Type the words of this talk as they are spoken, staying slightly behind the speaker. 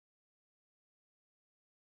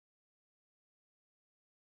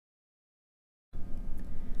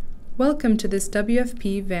Welcome to this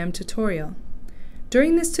WFP-VAM tutorial.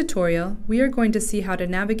 During this tutorial, we are going to see how to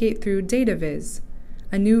navigate through DataViz,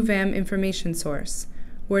 a new VAM information source,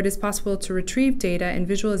 where it is possible to retrieve data and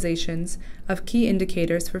visualizations of key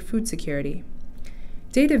indicators for food security.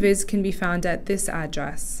 DataViz can be found at this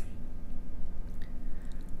address.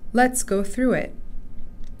 Let's go through it.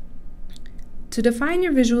 To define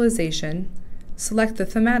your visualization, select the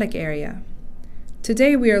thematic area.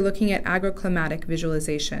 Today we are looking at Agro-Climatic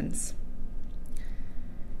visualizations.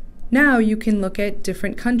 Now you can look at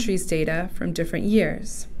different countries' data from different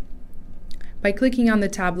years. By clicking on the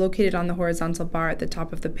tab located on the horizontal bar at the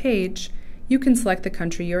top of the page, you can select the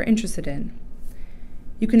country you are interested in.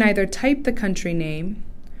 You can either type the country name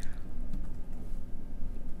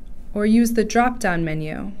or use the drop-down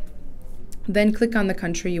menu, then click on the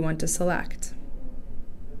country you want to select.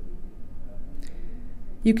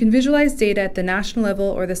 You can visualize data at the national level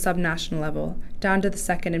or the subnational level, down to the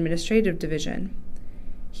second administrative division.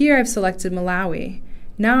 Here I've selected Malawi.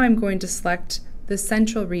 Now I'm going to select the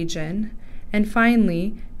central region, and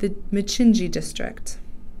finally the Mchinji district.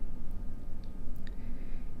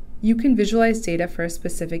 You can visualize data for a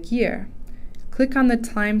specific year. Click on the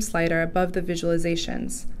time slider above the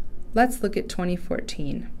visualizations. Let's look at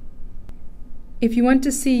 2014. If you want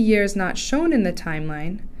to see years not shown in the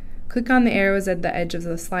timeline, click on the arrows at the edge of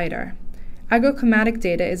the slider. Agro-Climatic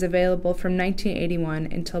data is available from 1981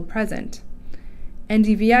 until present.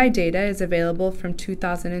 NDVI data is available from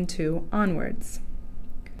 2002 onwards.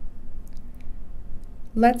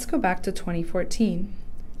 Let's go back to 2014.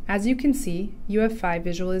 As you can see, you have 5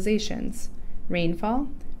 visualizations: Rainfall,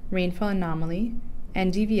 Rainfall Anomaly,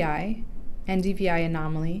 NDVI, NDVI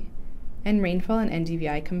Anomaly, and Rainfall and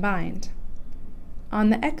NDVI combined. On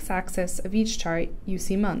the x-axis of each chart, you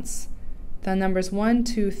see months. The numbers 1,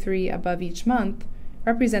 2, 3 above each month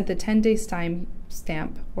represent the 10-day time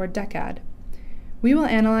stamp or decade. We will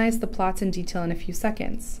analyze the plots in detail in a few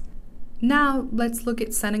seconds. Now let's look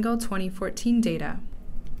at Senegal 2014 data.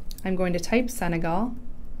 I'm going to type Senegal,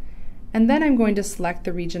 and then I'm going to select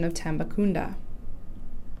the region of Tambacounda.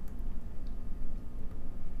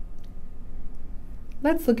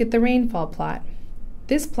 Let's look at the rainfall plot.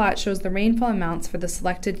 This plot shows the rainfall amounts for the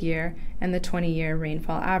selected year and the 20-year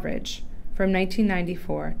rainfall average from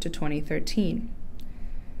 1994 to 2013.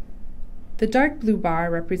 The dark blue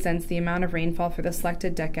bar represents the amount of rainfall for the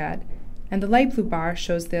selected decade, and the light blue bar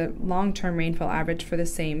shows the long-term rainfall average for the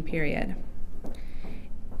same period.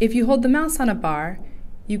 If you hold the mouse on a bar,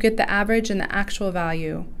 you get the average and the actual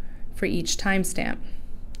value for each timestamp.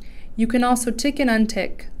 You can also tick and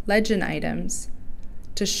untick legend items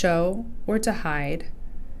to show or to hide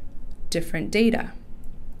different data.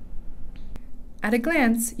 At a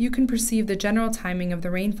glance, you can perceive the general timing of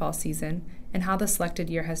the rainfall season and how the selected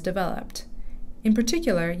year has developed. In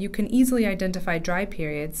particular, you can easily identify dry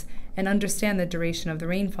periods and understand the duration of the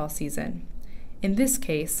rainfall season, in this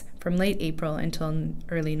case from late April until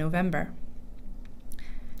early November.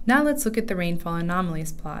 Now let's look at the Rainfall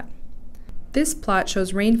Anomalies plot. This plot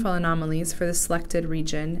shows rainfall anomalies for the selected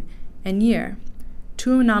region and year.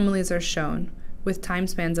 2 anomalies are shown, with time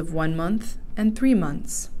spans of 1 month and 3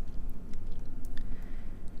 months.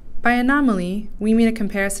 By anomaly, we mean a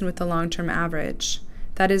comparison with the long-term average.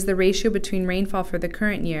 That is the ratio between rainfall for the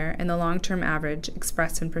current year and the long-term average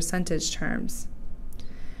expressed in percentage terms.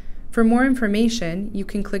 For more information, you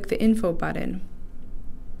can click the Info button.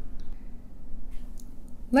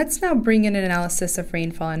 Let's now bring in an analysis of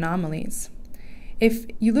rainfall anomalies. If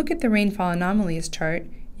you look at the rainfall anomalies chart,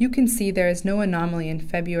 you can see there is no anomaly in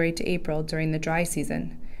February to April during the dry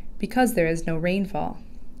season, because there is no rainfall.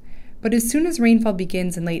 But as soon as rainfall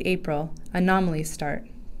begins in late April, anomalies start.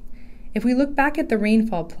 If we look back at the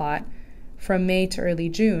rainfall plot from May to early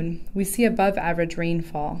June, we see above average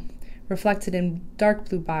rainfall, reflected in dark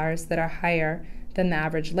blue bars that are higher than the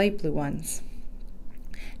average light blue ones.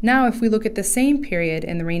 Now if we look at the same period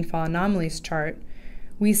in the rainfall anomalies chart,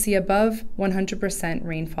 we see above 100%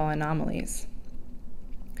 rainfall anomalies.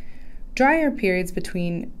 Drier periods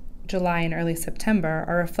between July and early September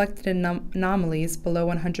are reflected in anomalies below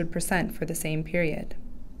 100% for the same period.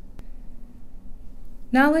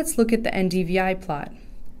 Now let's look at the NDVI plot.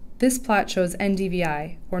 This plot shows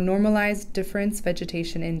NDVI, or Normalized Difference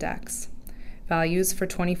Vegetation Index, values for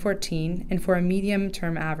 2014 and for a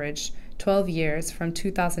medium-term average, 12 years from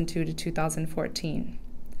 2002 to 2014.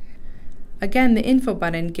 Again, the Info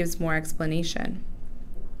button gives more explanation.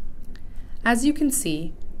 As you can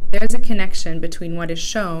see, there's a connection between what is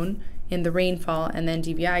shown in the rainfall and the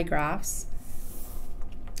NDVI graphs.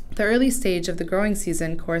 The early stage of the growing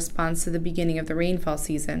season corresponds to the beginning of the rainfall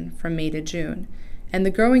season from May to June, and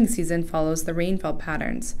the growing season follows the rainfall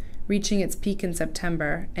patterns, reaching its peak in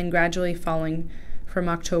September and gradually falling from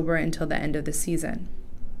October until the end of the season.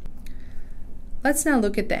 Let's now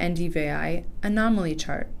look at the NDVI Anomaly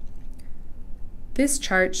chart. This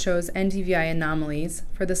chart shows NDVI anomalies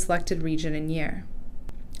for the selected region and year.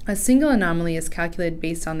 A single anomaly is calculated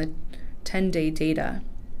based on the 10-day data.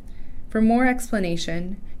 For more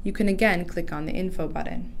explanation, you can again click on the Info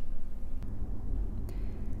button.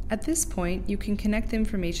 At this point, you can connect the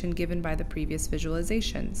information given by the previous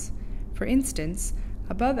visualizations. For instance,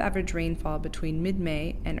 above average rainfall between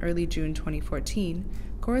mid-May and early June 2014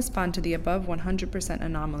 correspond to the above 100%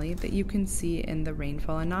 anomaly that you can see in the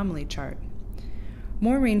Rainfall Anomaly chart.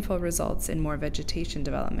 More rainfall results in more vegetation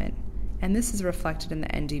development, and this is reflected in the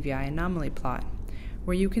NDVI Anomaly plot,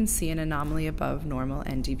 where you can see an anomaly above normal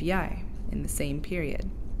NDVI in the same period.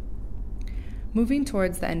 Moving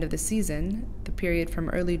towards the end of the season, the period from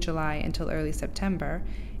early July until early September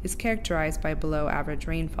is characterized by below average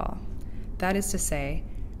rainfall. That is to say,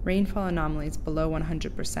 rainfall anomalies below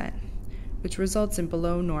 100%, which results in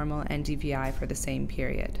below normal NDVI for the same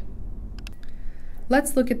period.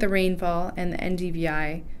 Let's look at the rainfall and the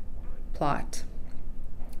NDVI plot.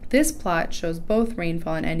 This plot shows both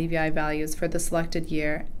rainfall and NDVI values for the selected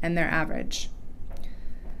year and their average,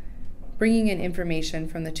 bringing in information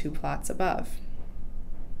from the two plots above.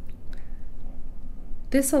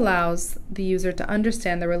 This allows the user to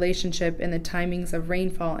understand the relationship in the timings of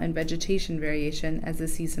rainfall and vegetation variation as the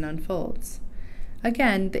season unfolds.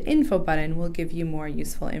 Again, the Info button will give you more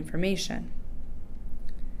useful information.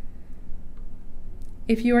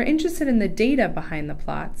 If you are interested in the data behind the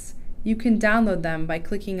plots, you can download them by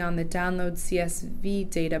clicking on the Download CSV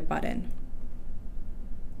Data button.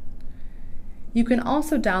 You can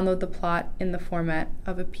also download the plot in the format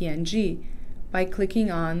of a PNG by clicking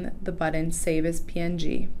on the button Save as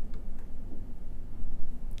PNG.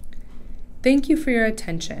 Thank you for your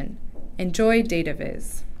attention. Enjoy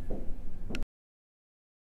DataViz.